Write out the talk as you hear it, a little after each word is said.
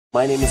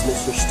My name is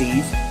Mr.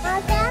 Steve.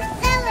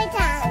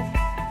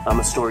 I'm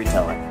a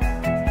storyteller.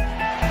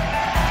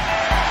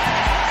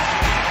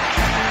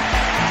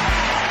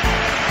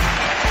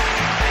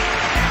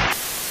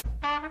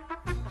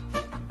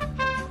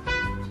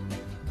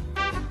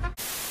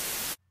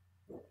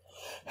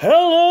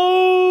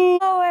 Hello!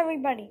 Hello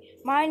everybody,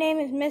 my name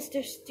is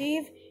Mr.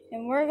 Steve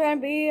and we're going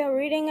to be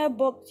reading a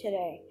book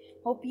today.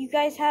 Hope you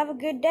guys have a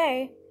good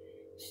day.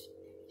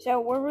 So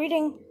we're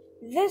reading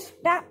this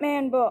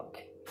Batman book.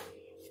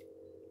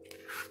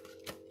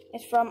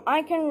 It's from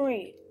I Can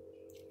Read.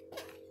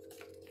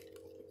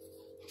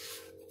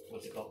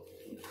 What's it called?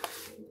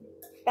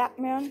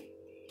 Batman.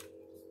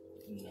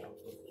 No,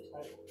 what's the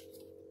title?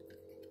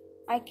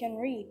 I Can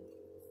Read.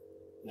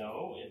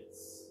 No,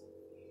 it's...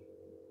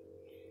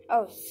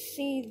 Oh,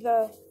 see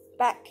the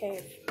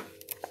Batcave.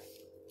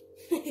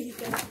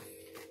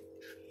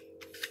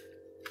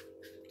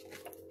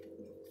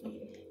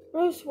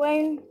 Bruce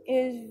Wayne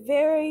is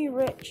very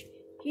rich.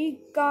 He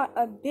got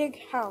a big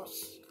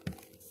house.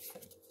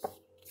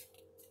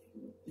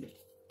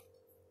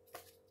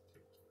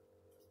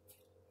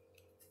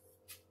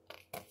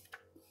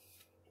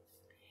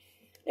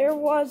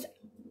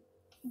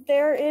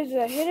 There is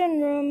a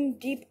hidden room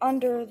deep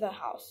under the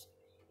house.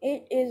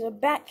 It is a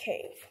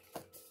Batcave.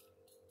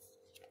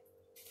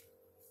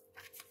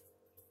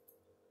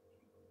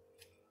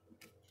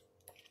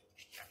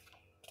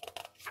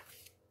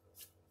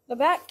 The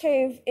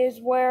Batcave is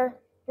where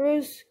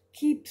Bruce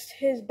keeps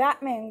his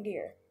Batman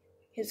gear,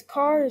 his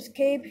car, his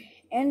cape,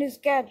 and his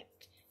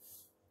gadgets.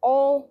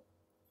 All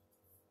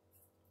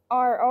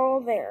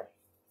there.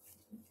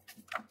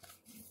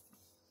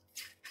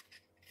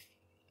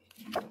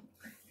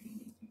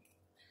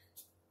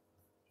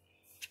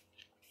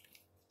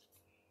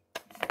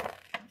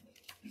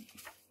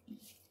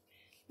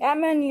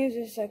 Batman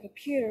uses a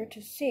computer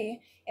to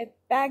see if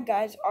bad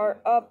guys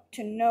are up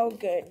to no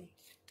good.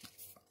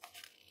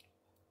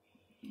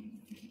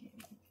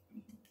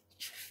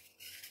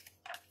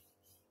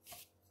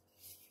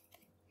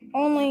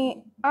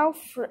 Only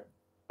Alfred,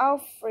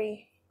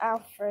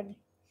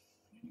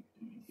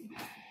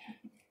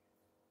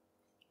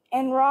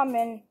 and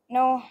Robin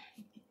know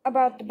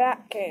about the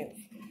Batcave.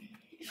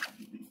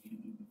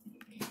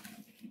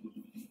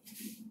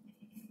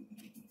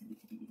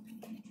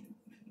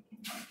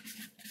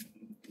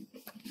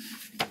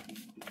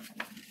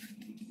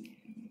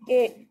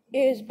 It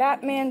is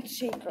Batman's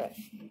secret.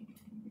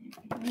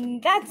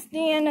 And that's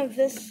the end of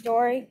this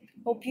story.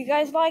 Hope you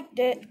guys liked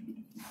it.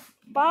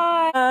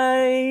 Bye.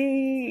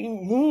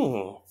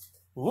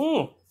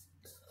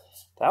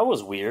 That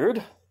was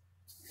weird.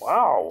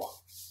 Wow.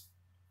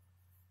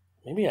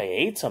 Maybe I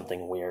ate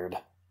something weird.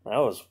 That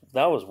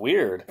was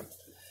weird.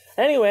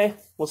 Anyway,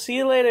 we'll see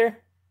you later.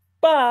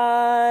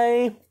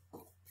 Bye.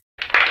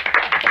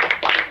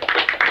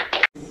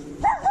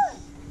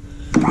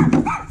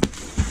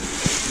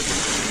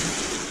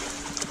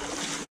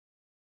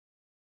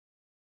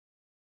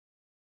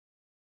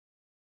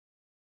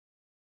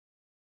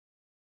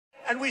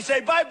 And we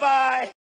say bye-bye.